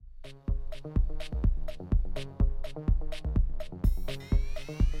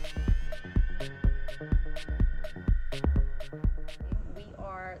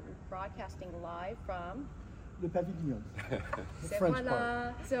broadcasting live from Le Pavillon.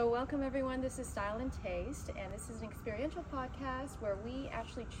 Voilà. So welcome everyone, this is Style and Taste, and this is an experiential podcast where we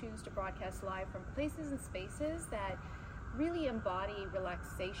actually choose to broadcast live from places and spaces that really embody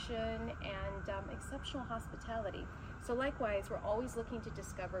relaxation and exceptional hospitality. So likewise, we're always looking to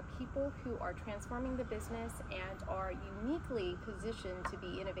discover people who are transforming the business and are uniquely positioned to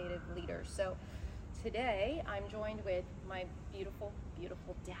be innovative leaders. So today, I'm joined with my beautiful,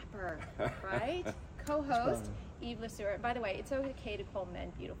 beautiful, dapper, right? Co-host, Yves Lesueur. By the way, it's okay to call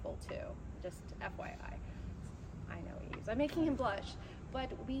men beautiful too, just FYI. I know Yves, I'm making him blush. But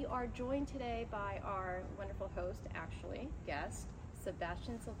we are joined today by our wonderful host, guest,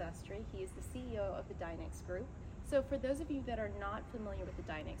 Sebastian Sylvestri. He is the CEO of the Dinex Group. So for those of you that are not familiar with the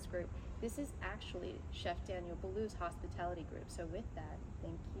Dinex Group, this is actually Chef Daniel Boulud's hospitality group. So with that,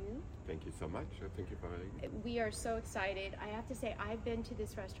 thank you. Thank you so much. Thank you for having me. We are so excited. I have to say, I've been to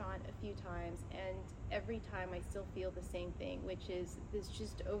this restaurant a few times, and every time I still feel the same thing, which is this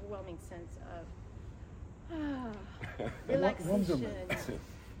just overwhelming sense of relaxation. It's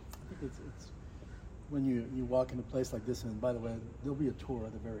when you walk in a place like this, and by the way, there'll be a tour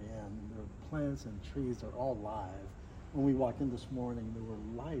at the very end. There are plants and trees, they're all live. When we walked in this morning, there were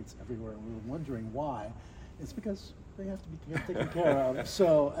lights everywhere, and we were wondering why. It's because they have to be taken care of.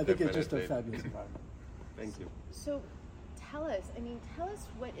 So I think it's just a fabulous environment. Thank you. So tell us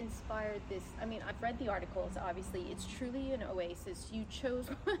what inspired this. I mean, I've read the articles, obviously. It's truly an oasis. You chose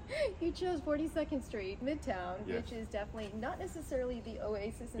 42nd Street, Midtown, yes, which is definitely not necessarily the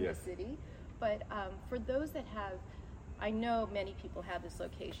oasis in yes, the city. But for those that have, I know many people have this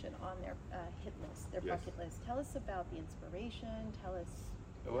location on their hit list, their yes, bucket list. Tell us about the inspiration. Tell us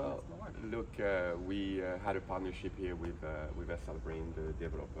more. Look, we had a partnership here with Sylvestri, the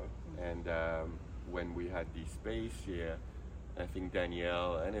developer. Mm-hmm. And when we had this space here, I think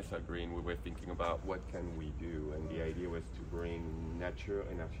Danielle and Sylvestri, we were thinking about what can we do, and the idea was to bring nature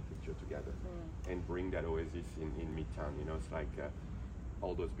and architecture together and bring that oasis in Midtown. You know, it's like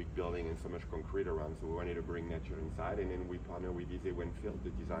all those big buildings and so much concrete around, so we wanted to bring nature inside, and then we partnered with Ise Winfield,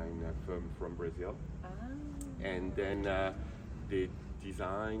 the design firm from Brazil. And then they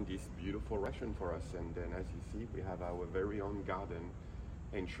designed this beautiful restaurant for us, and then as you see, we have our very own garden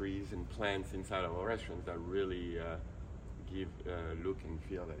and trees and plants inside our restaurants that really give a look and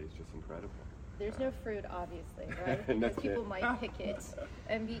feel that is just incredible. There's no fruit, obviously, right? Because people might pick it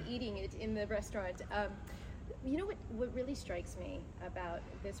and be eating it in the restaurant. You know what really strikes me about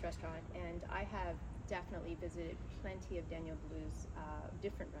this restaurant, and I have definitely visited plenty of Daniel Boulud's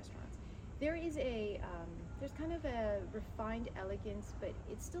different restaurants. There is there's kind of a refined elegance, but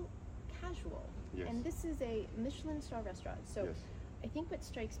it's still casual. Yes. And this is a Michelin star restaurant. So yes, I think what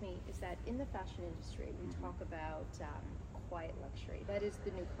strikes me is that in the fashion industry, we talk about quiet luxury. That is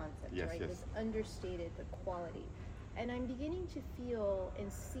the new concept, yes, right? yes. This understated, the quality. And I'm beginning to feel and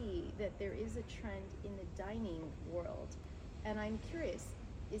see that there is a trend in the dining world. And I'm curious,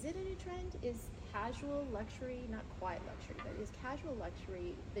 is it a new trend? Is casual luxury, not quiet luxury, but is casual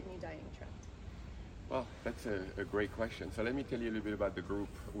luxury the new dining trend? Well, that's a great question. So let me tell you a little bit about the group.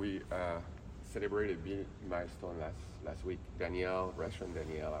 We celebrated a big milestone last week. Restaurant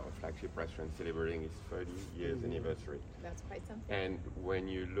Danielle, our flagship restaurant, celebrating its 30 years anniversary. That's quite something. And when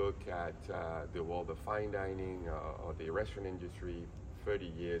you look at the world of fine dining or the restaurant industry, 30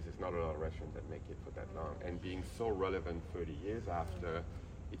 years is not a lot of restaurants that make it for that long. And being so relevant 30 years after,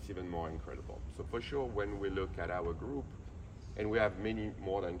 it's even more incredible. So for sure, when we look at our group, and we have many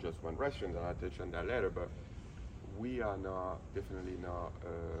more than just one restaurant, and I'll touch on that later, but we are definitely not, a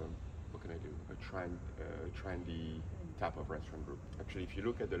trendy type of restaurant group. Actually, if you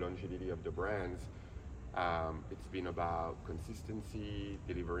look at the longevity of the brands, it's been about consistency,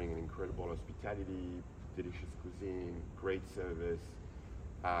 delivering an incredible hospitality, delicious cuisine, great service,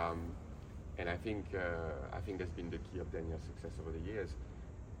 and I think that's been the key of Daniel's success over the years.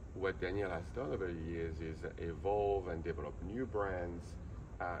 What Daniel has done over the years is evolve and develop new brands,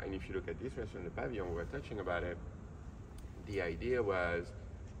 and if you look at this restaurant, the Pavillon, we were touching about it, the idea was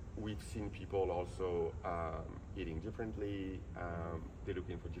we've seen people also eating differently, they're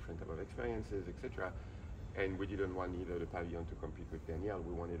looking for different type of experiences, etc. And we didn't want either the Pavillon to compete with Danielle.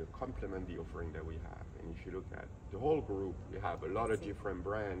 We wanted to complement the offering that we have. And if you look at the whole group, we have a lot of different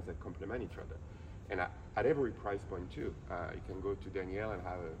brands that complement each other. And at every price point too. You can go to Danielle and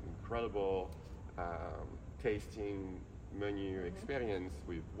have an incredible tasting menu experience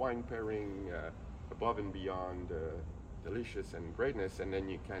with wine pairing above and beyond delicious and greatness, and then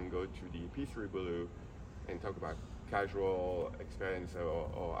you can go to the Épicerie Boulud and talk about casual experience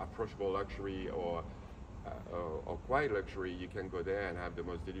or approachable luxury or or quite luxury, you can go there and have the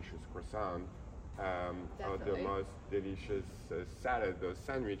most delicious croissant, or the most delicious salad or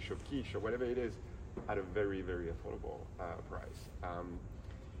sandwich or quiche or whatever it is at a very, very affordable price.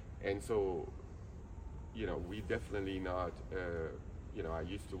 And so, we definitely not, I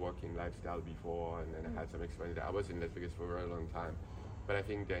used to work in lifestyle before, and then I had some experience there. I was in Las Vegas for a very long time. But I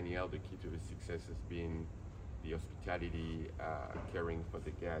think, Danielle, the key to the success has been the hospitality, caring for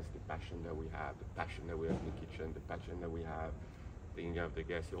the guests, the passion that we have in the kitchen, the passion that we have thinking of the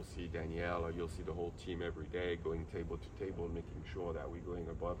guests. You'll see Danielle, or you'll see the whole team every day going table to table, making sure that we're going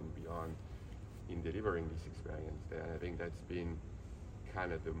above and beyond in delivering this experience there. And I think that's been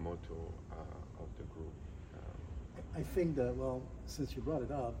kind of the motto of the group. I think that, well, since you brought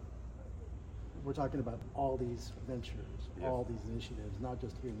it up, we're talking about all these ventures, all these initiatives, not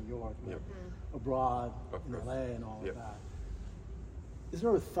just here in New York, but abroad, in LA and all of that. Is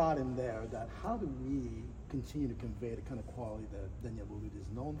there a thought in there that how do we continue to convey the kind of quality that Daniel Boulud is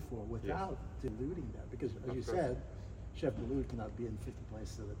known for without diluting that? Because as you said, Chef Boulud cannot be in 50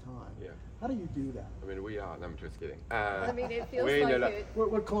 places at a time. Yeah. How do you do that? I mean, we are. No, I'm just kidding. It feels like it.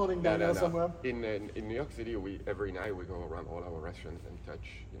 We're cloning Daniel somewhere. In New York City, every night we go around all our restaurants and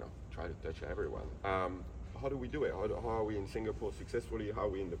try to touch everyone. How do we do it? How are we in Singapore successfully? How are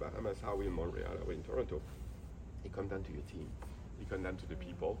we in the Bahamas? How are we in Montreal? How are we in Toronto? It comes down to your team. It comes down to the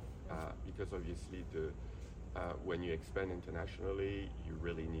people. Because obviously, when you expand internationally, you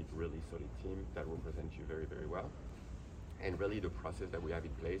really need really solid team that represents you very, very well. And really the process that we have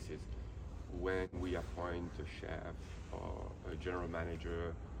in place is when we appoint a chef or a general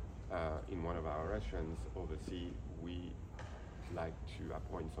manager in one of our restaurants overseas, we like to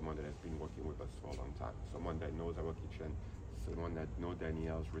appoint someone that has been working with us for a long time, someone that knows our kitchen, someone that knows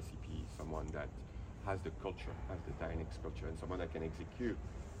Danielle's recipe, someone that has the culture, has the Dinex culture, and someone that can execute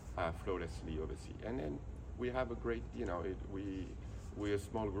flawlessly overseas. And then we have a great, we're a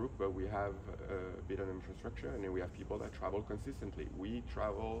small group, but we have a bit of infrastructure, and then we have people that travel consistently. We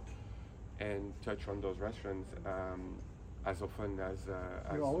travel and touch on those restaurants as often as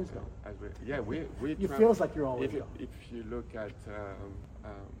you're always gone. We it feels like you're always gone. If you look at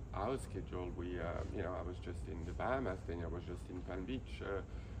our schedule, I was just in the Bahamas, then I was just in Palm Beach.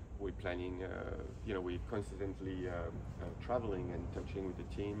 We're planning, we're constantly traveling and touching with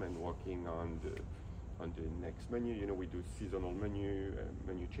the team and working on the next menu. We do seasonal menu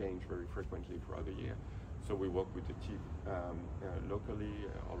change very frequently throughout the year. So we work with the team locally,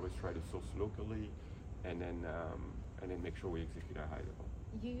 always try to source locally, and then make sure we execute at a high level.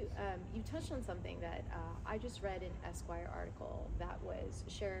 You touched on something that I just read an Esquire article that was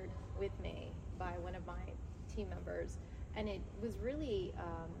shared with me by one of my team members, and it was really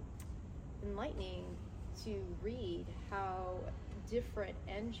enlightening to read how different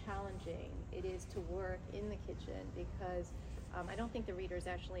and challenging it is to work in the kitchen, because I don't think the readers,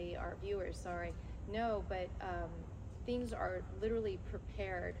 actually, our viewers, know, but things are literally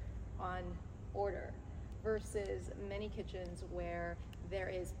prepared on order versus many kitchens where there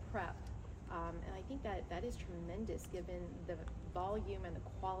is prep. And I think that is tremendous given the volume and the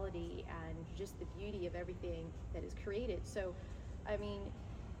quality and just the beauty of everything that is created. So, I mean,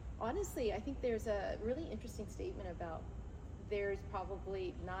 honestly, I think there's a really interesting statement about there's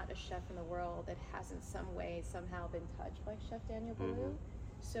probably not a chef in the world that hasn't some way, somehow been touched by Chef Daniel Boulud.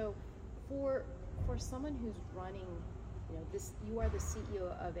 So for someone who's running, this, you are the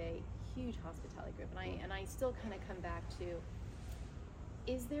CEO of a huge hospitality group, and I still kind of come back to,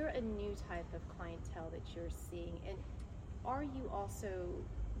 is there a new type of clientele that you're seeing? And are you also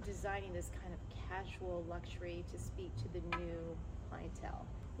designing this kind of casual luxury to speak to the new clientele?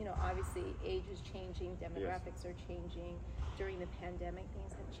 Obviously age is changing, demographics are changing. During the pandemic,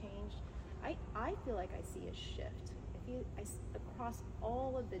 things have changed. I feel like I see a shift. Across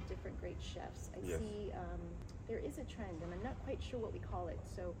all of the different great chefs, I see there is a trend, and I'm not quite sure what we call it.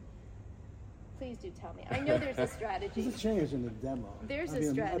 So please do tell me. I know there's a strategy. There's a change in the demo. There's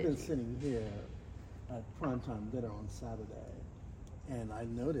a strategy. I've been sitting here at primetime dinner on Saturday, and I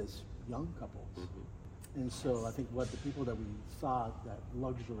noticed young couples. And so I think what the people that we thought that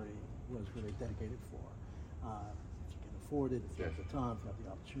luxury was really dedicated for, if you can afford it, if you have the time, if you have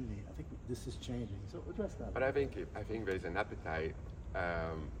the opportunity, I think this is changing. So address that. But I think there's an appetite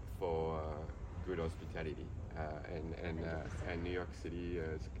for good hospitality, and New York City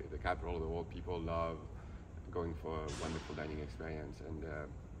is the capital of the world. People love going for a wonderful dining experience,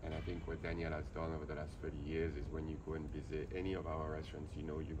 and I think what Daniel has done over the last 30 years is when you go and visit any of our restaurants,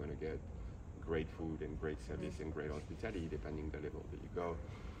 you're going to get great food and great service and great hospitality depending the level that you go.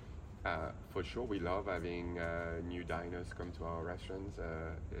 For sure, we love having new diners come to our restaurants.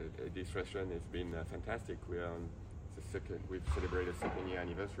 This restaurant has been fantastic. We're on we've celebrated second year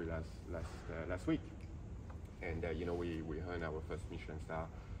anniversary last week, and we earned our first Michelin star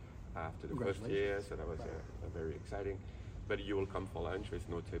after the first year, so that was very exciting. But you will come for lunch. There's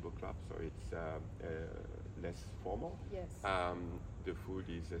no tablecloth, so it's less formal. Yes. The food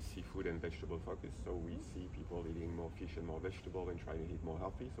is seafood and vegetable focused, so we see people eating more fish and more vegetable and trying to eat more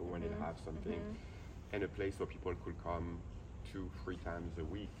healthy. So when they have something and a place where people could come 2-3 times a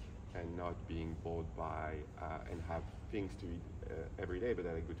week and not being bored by and have things to eat every day, but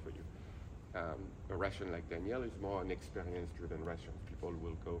that are good for you. A restaurant like Daniel is more an experience-driven restaurant. People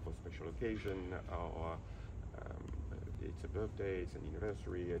will go for special occasion or it's a birthday, it's an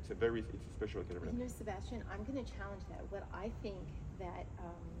anniversary, it's a special occasion. You know, Sebastian, I'm going to challenge that. What I think that,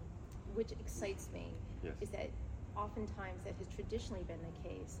 which excites me, is that oftentimes that has traditionally been the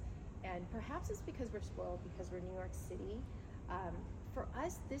case, and perhaps it's because we're spoiled because we're New York City. For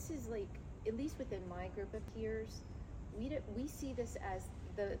us, this is like, at least within my group of peers, we see this as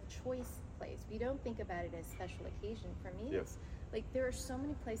the choice place. We don't think about it as special occasion. For me, it's like there are so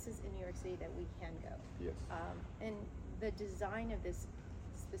many places in New York City that we can go. Yes. And the design of this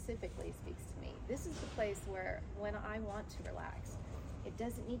specifically speaks to me. This is the place where when I want to relax, it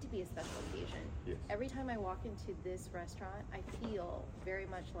doesn't need to be a special occasion. Yes. Every time I walk into this restaurant, I feel very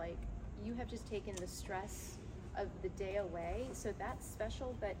much like you have just taken the stress of the day away. So that's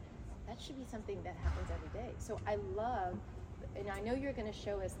special, but that should be something that happens every day. So I love, and I know you're going to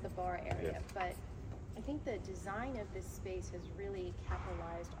show us the bar area, but I think the design of this space has really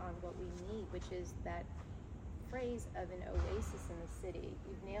capitalized on what we need, which is that phrase of an oasis in the city.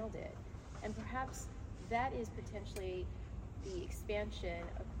 You've nailed it. And perhaps that is potentially the expansion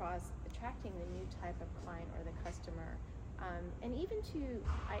across attracting the new type of client or the customer. And even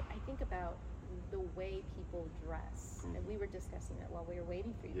I think about the way people dress. And we were discussing that while we were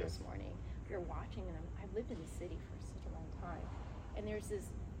waiting for you this morning. We were watching, and I've lived in the city for such a long time. And there's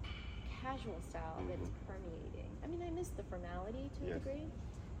this casual style that's permeating. I mean, I miss the formality to a degree,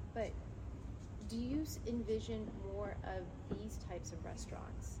 but do you envision more of these types of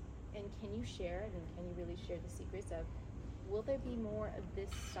restaurants? And can you share, and can you really share the secrets of, will there be more of this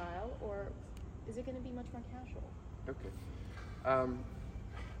style, or is it going to be much more casual? Okay.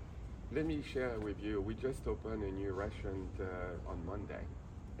 Let me share with you, we just opened a new restaurant on Monday,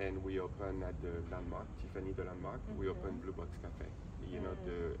 and we opened at the Landmark, Tiffany the Landmark. We opened Blue Box Cafe,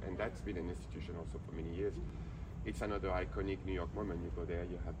 and that's been an institution also for many years. It's another iconic New York moment. You go there,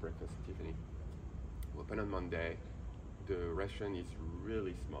 you have breakfast at Tiffany. We opened on Monday. The restaurant is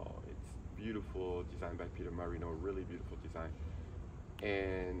really small. It's beautiful, designed by Peter Marino, really beautiful design.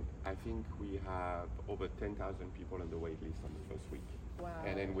 And I think we have over 10,000 people on the wait list on the first week. Wow.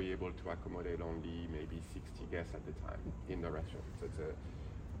 And then we're able to accommodate only maybe 60 guests at the time in the restaurant. So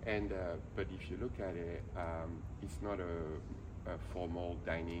but if you look at it, it's not a formal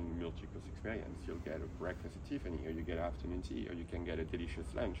dining multi-course experience. You'll get a breakfast at Tiffany, or you get afternoon tea, or you can get a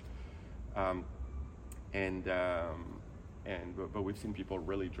delicious lunch. But we've seen people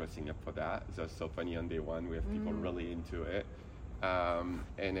really dressing up for that. So it's so funny on day one, we have people really into it. And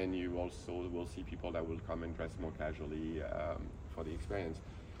then you also will see people that will come and dress more casually for the experience.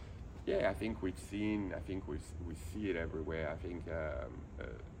 Yeah, I think we see it everywhere. I think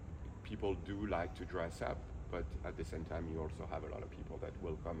people do like to dress up, but at the same time, you also have a lot of people that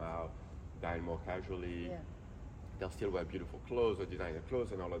will come out, dine more casually. Yeah. They'll still wear beautiful clothes or designer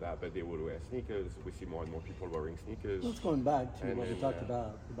clothes and all of that, but they will wear sneakers. We see more and more people wearing sneakers. It's going back to what we talked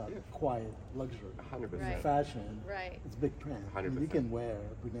about quiet luxury. 100%. Fashion. Right. It's big print. 100%. I mean, you can wear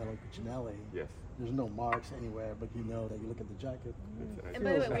Brunello Cucinelli. Yes. There's no marks anywhere, but you know that you look at the jacket. And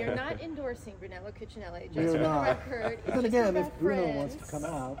by the way, we are not endorsing Brunello Cucinelli. We're Just for the not. record. But again, if Bruno wants to come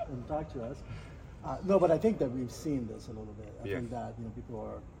out and talk to us. No, but I think that we've seen this a little bit. I think that people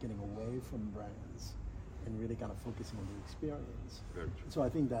are getting away from brands and really kind of focusing on the experience. Very true. So I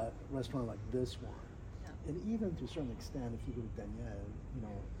think that a restaurant like this one, and even to a certain extent, if you go to Daniel,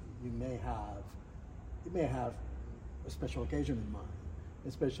 it may have a special occasion in mind,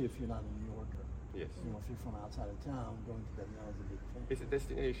 especially if you're not a New Yorker. Yes. If you're from outside of town, going to Daniel is a big thing. It's a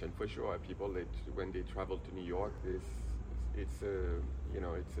destination for sure. People when they travel to New York, it's an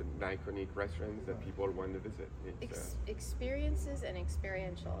iconic restaurant that people want to visit. Experiences and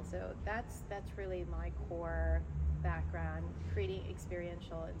experiential. So that's really my core background, creating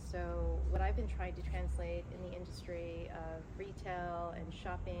experiential. And so what I've been trying to translate in the industry of retail and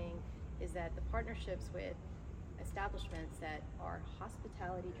shopping is that the partnerships with establishments that are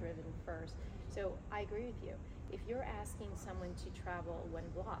hospitality driven first. So I agree with you. if you're asking someone to travel one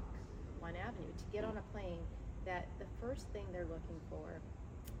block, one avenue, to get on a plane, that the first thing they're looking for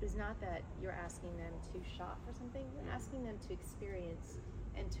is not that you're asking them to shop for something, you're asking them to experience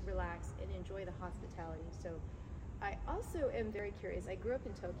and to relax and enjoy the hospitality. So I also am very curious. I grew up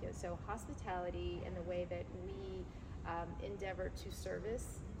in Tokyo, so hospitality and the way that we endeavor to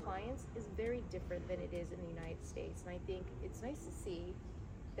service clients is very different than it is in the United States. And I think it's nice to see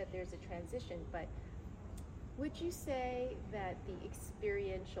that there's a transition, but would you say that the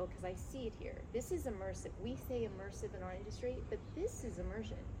experiential, because I see it here, this is immersive. We say immersive in our industry, but this is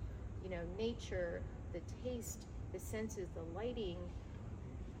immersion. You know, nature, the taste, the senses, the lighting.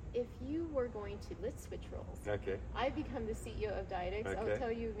 If you were going to, let's switch roles. Okay. I become the CEO of Dinex. Okay. I'll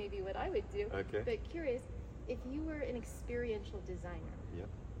tell you maybe what I would do. Okay. But curious, if you were an experiential designer, Yep.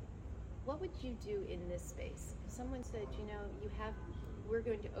 what would you do in this space? If someone said, you know, we're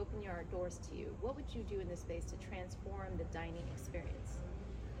going to open our doors to you, what would you do in this space to transform the dining experience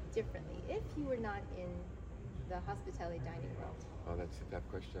differently if you were not in the hospitality dining world? Oh, that's a tough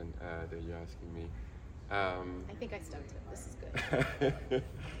question that you're asking me. I think I stumped it. This is good.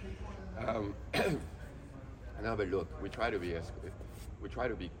 No, but look, we try to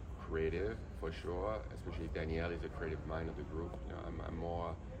be creative for sure. Especially Danielle is a creative mind of the group. You know, I'm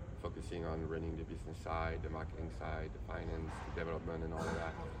more focusing on running the business side, the marketing side, the finance, the development, and all of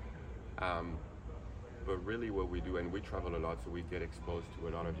that. But really, what we do, and we travel a lot, so we get exposed to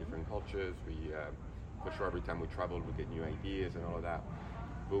a lot of different cultures. We, for sure, every time we travel, we get new ideas and all of that.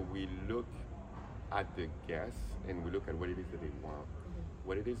 But we look at the guests and we look at what it is that they want,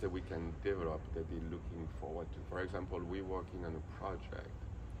 what it is that we can develop that they're looking forward to. For example, we're working on a project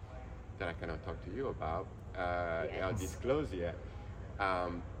that I cannot talk to you about, I'll disclose yet,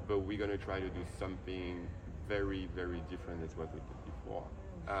 but we're going to try to do something very, very different than what we did before.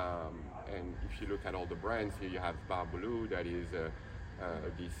 And if you look at all the brands here, you have Bar Boulou, that is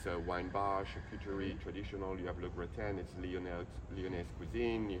this wine bar, charcuterie, traditional. You have Le Gratin, it's Lyonnaise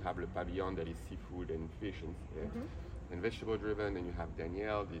cuisine. You have Le Pavillon, that is seafood and fish and vegetable driven. And you have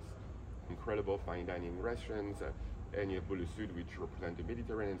Danielle, these incredible fine dining restaurants. And you have Boulou Sud, which represent the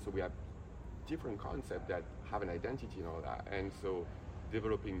Mediterranean. So we have different concepts that have an identity and all that. And so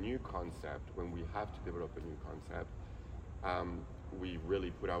developing new concept, when we have to develop a new concept, we really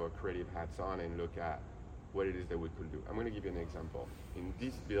put our creative hats on and look at what it is that we could do. I'm going to give you an example. In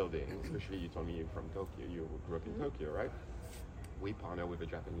this building, especially you told me you're from Tokyo, you grew up in Tokyo, right? We partner with a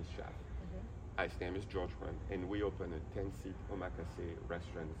Japanese chef. His name is George Wan, and we open a 10-seat omakase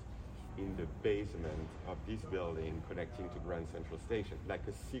restaurant in the basement of this building connecting to Grand Central Station, like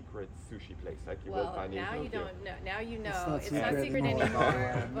a secret sushi place, like you will find in Tokyo. Now you don't know. Now you know. It's It's not secret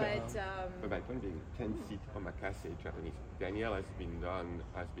anymore. But my point being, 10-seat omakase Japanese. Danielle has been done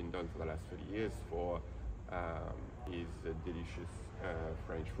for the last 30 years for his delicious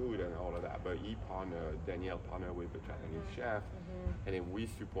French food and all of that. But Danielle partnered with a Japanese chef, and then we're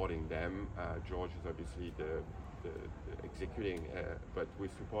supporting them. George is obviously the executing, but we're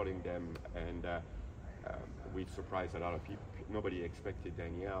supporting them, and we've surprised a lot of people. Nobody expected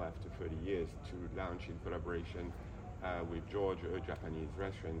Danielle after 30 years to launch in collaboration with George a Japanese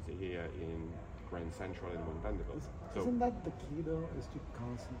restaurant here in Grand Central and Mount Vanderbilt. So isn't that the key though? Is to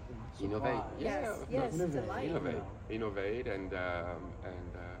constantly innovate. yes, delight. Innovate, and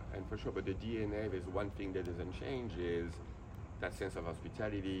for sure. But the DNA, there's one thing that doesn't change is that sense of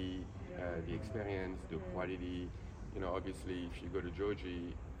hospitality, the experience, the quality. You know, obviously, if you go to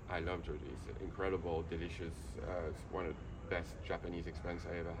Joji, I love Joji. It's incredible, delicious. It's one of the best Japanese experience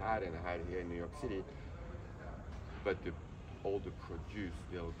I ever had, and I had here in New York City. But all the produce,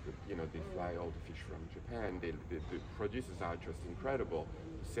 they fly all the fish from Japan. The producers are just incredible.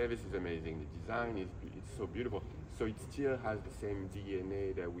 The service is amazing. The design it's so beautiful. So it still has the same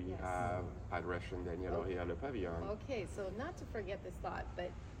DNA that we have at Restaurant Danielle here at Le Pavillon. Okay, so not to forget this thought, but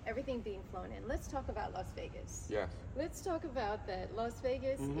everything being flown in. Let's talk about Las Vegas. Yes. Let's talk about that. Las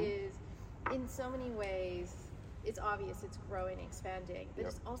Vegas is, in so many ways, it's obvious it's growing and expanding, but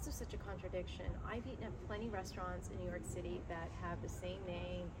it's also such a contradiction. I've eaten at plenty of restaurants in New York City that have the same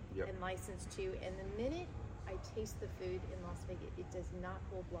name and license too, and the minute I taste the food in Las Vegas, it does not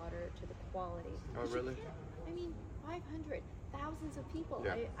hold water to the quality. Oh, really? I mean, 500, thousands of people.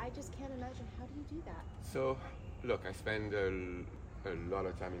 Yeah. I just can't imagine. How do you do that? So, look, I spend a lot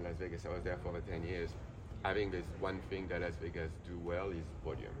of time in Las Vegas. I was there for over 10 years. I think there's one thing that Las Vegas do well is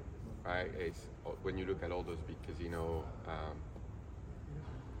volume, right? It's when you look at all those big casinos,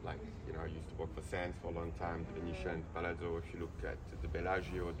 I used to work for Sands for a long time, the Venetian, Palazzo. If you look at the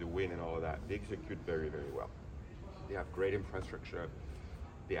Bellagio, the Wynn, and all of that, they execute very, very well. They have great infrastructure.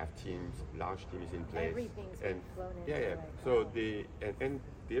 They have teams, large teams in place. Everything's been flown in. Yeah. So and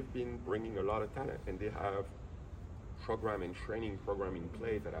they've been bringing a lot of talent, and they have program and training program in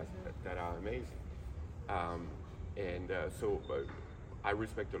place that are amazing. So I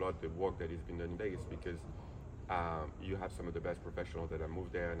respect a lot the work that has been done in Vegas because you have some of the best professionals that have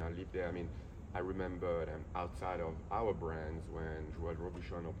moved there and I live there. I mean, I remember outside of our brands when Joël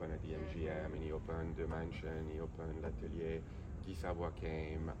Robuchon opened at the MGM, and he opened the Mansion, he opened L'Atelier, Guy Savoy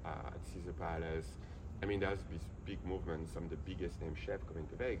came at Caesar Palace. I mean, there's this big movement, some of the biggest name chefs coming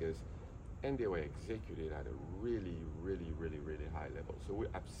to Vegas, and they were executed at a really, really, really, really high level. So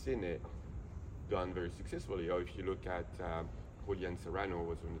I've seen it done very successfully. Or if you look at Julian Serrano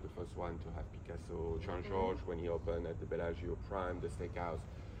was one of the first ones to have Picasso, Jean-Georges when he opened at the Bellagio Prime, the steakhouse.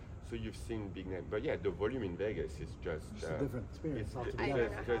 So you've seen big names, but yeah, the volume in Vegas is just a different experience. I don't know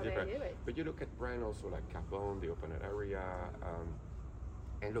how they do it. But you look at brands also like Carbone, they open at Aria,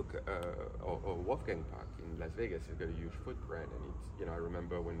 and look, or Wolfgang Park in Las Vegas has got a huge footprint, and it's, I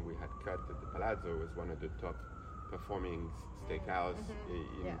remember when we had cut at the Palazzo, it was one of the top performing steakhouse,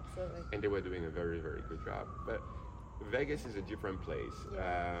 and they were doing a very, very good job. But Vegas is a different place.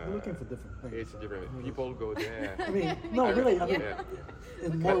 We're looking for different things. It's different. People go there. I mean, no, really. I mean,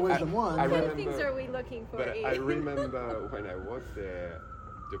 in more ways than one. What kind of things are we looking for? But I remember when I worked there,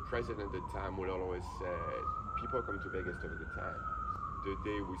 the president at the time would always say, "People come to Vegas to have a good time. The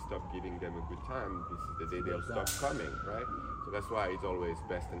day we stop giving them a good time, this is the day they'll stop coming, right?" So that's why it's always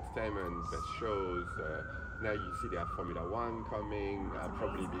best entertainment, best shows. Now you see they have Formula One coming,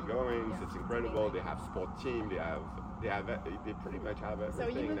 probably be going. So it's incredible. They have sport team. They pretty much have everything. So are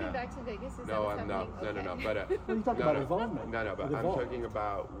you moving back to Vegas? No, I'm not. Okay. No. But you talk about involvement. No. But I'm talking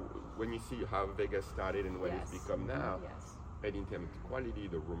about when you see how Vegas started and what it's become now. Yes. And in terms of quality,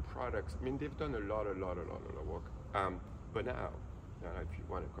 the room products. I mean, they've done a lot of work. But now, if you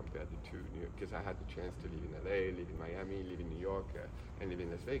want to compare the two, because I had the chance to live in LA, live in Miami, live in New York, and live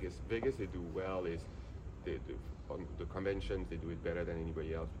in Las Vegas. Vegas, they do well is on the conventions, they do it better than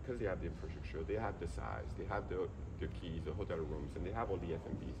anybody else because they have the infrastructure, they have the size, they have the keys, the hotel rooms, and they have all the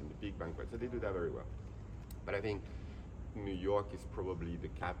F&Bs and the big banquets, so they do that very well. But I think New York is probably the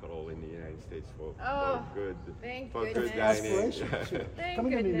capital in the United States for good dining.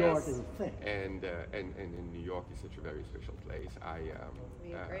 Coming to New York is a thing. And New York is such a very special place.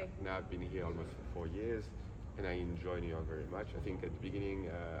 Now I've been here almost for 4 years, and I enjoy New York very much. I think at the beginning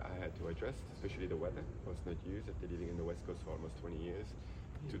I had to adjust, especially the weather. I was not used after living in the West Coast for almost 20 years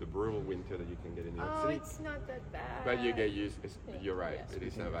to the brutal winter that you can get in New York City. Oh, it's not that bad. But you get used. You're right. Yes. It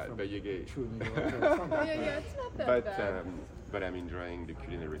is not bad. But you get. True New York. It's not that bad. But I'm enjoying the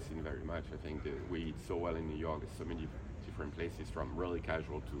culinary scene very much. I think that we eat so well in New York. There's so many different places, from really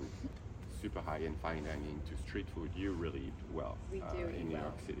casual to super high-end fine dining to street food. You really eat well in New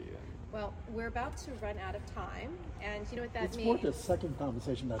York City. Well, we're about to run out of time, and you know what that means? It's worth a second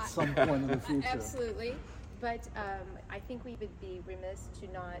conversation at some point in the future. Absolutely. But I think we would be remiss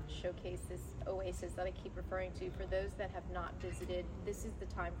to not showcase this oasis that I keep referring to. For those that have not visited, this is the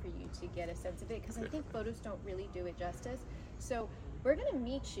time for you to get a sense of it, because I think photos don't really do it justice. So we're going to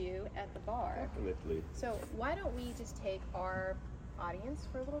meet you at the bar. Definitely. So why don't we just take our audience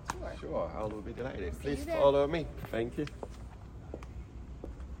for a little tour? Sure, I'll be delighted. We'll Please follow me. Thank you.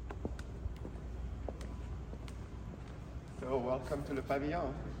 So welcome to the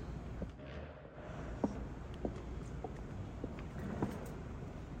pavilion.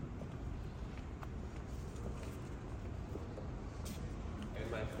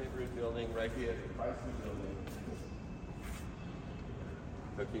 And my favorite building right here, the Chrysler Building.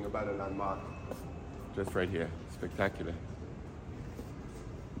 Talking about a landmark, just right here, spectacular.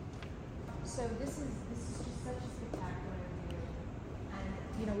 So this is just such a spectacular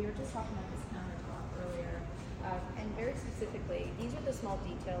view, and we were just talking about this countertop earlier, and very specifically, these are the small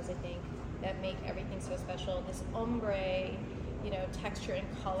details I think that make everything so special. This ombre, texture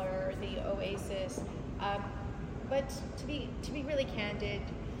and color, the oasis. But to be really candid,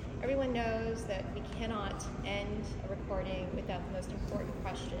 everyone knows that we cannot end a recording without the most important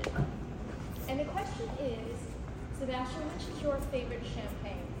question. And the question is, Sebastian, which is your favorite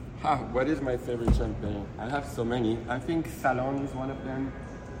champagne? What is my favorite champagne? I have so many. I think Salon is one of them.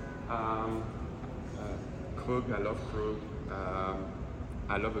 Krug, I love Krug.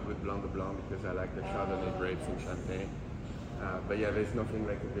 I love a good Blanc de Blanc because I like the Chardonnay grapes in champagne. But yeah, there's nothing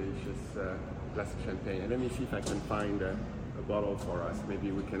like a delicious glass of champagne. And let me see if I can find a bottle for us.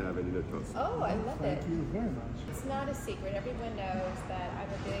 Maybe we can have a little toast. Oh, I love it. Thank you very much. It's not a secret. Everyone knows that I'm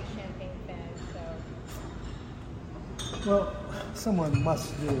a big champagne fan, so. Well, someone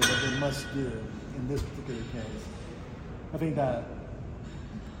must do what they must do in this particular case. I think that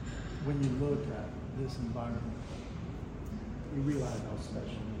when you look at this environment, you realize how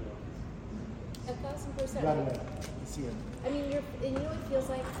special New York is. 1,000%. Right away, you see it. I mean, it feels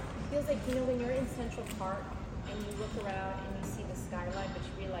like when you're in Central Park and you look around and you see the skyline, but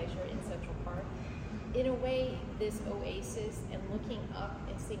you realize you're in Central Park. In a way, this oasis and looking up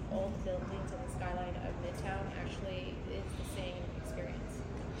and seeing all the buildings and the skyline of Midtown actually is the same experience.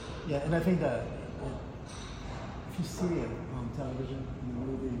 Yeah, and I think that if you see it on television, in the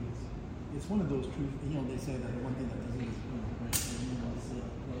movies, it's one of those truths. They say that the one thing that doesn't is great. See it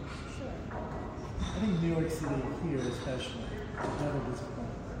up close. Sure. I think New York City here, especially, never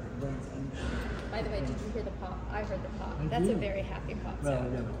disappoints. Brings anything. By the way, did you hear the pop? I heard the pop. I That's a did. very happy pop Well,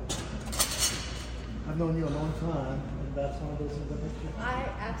 sound. yeah. I've known you a long time, and that's one of those things that makes you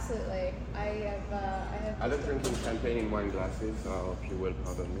happy. Absolutely. I have. I love drinking champagne in wine glasses, so if you will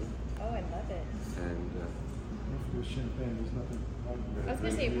pardon me. Oh, I love it. And With champagne, there's nothing wrong with I was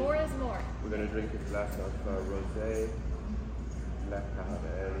gonna say more is more. we're gonna drink a glass of rosé, black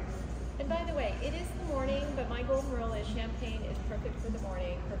caramel. And by the way, it is the morning, but my golden rule is champagne is perfect for the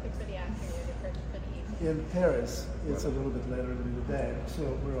morning, perfect for the afternoon, and perfect for the evening. In Paris, it's a little bit later in the day, so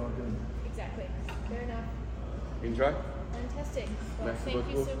we're all good. Exactly. Fair enough. Enjoy. Fantastic. Well, Merci thank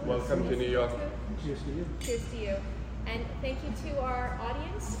you so beaucoup. much. Welcome to New York. Cheers to you. Cheers to you. And thank you to our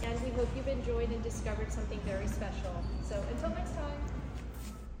audience, and we hope you've enjoyed and discovered something very special. So until next time.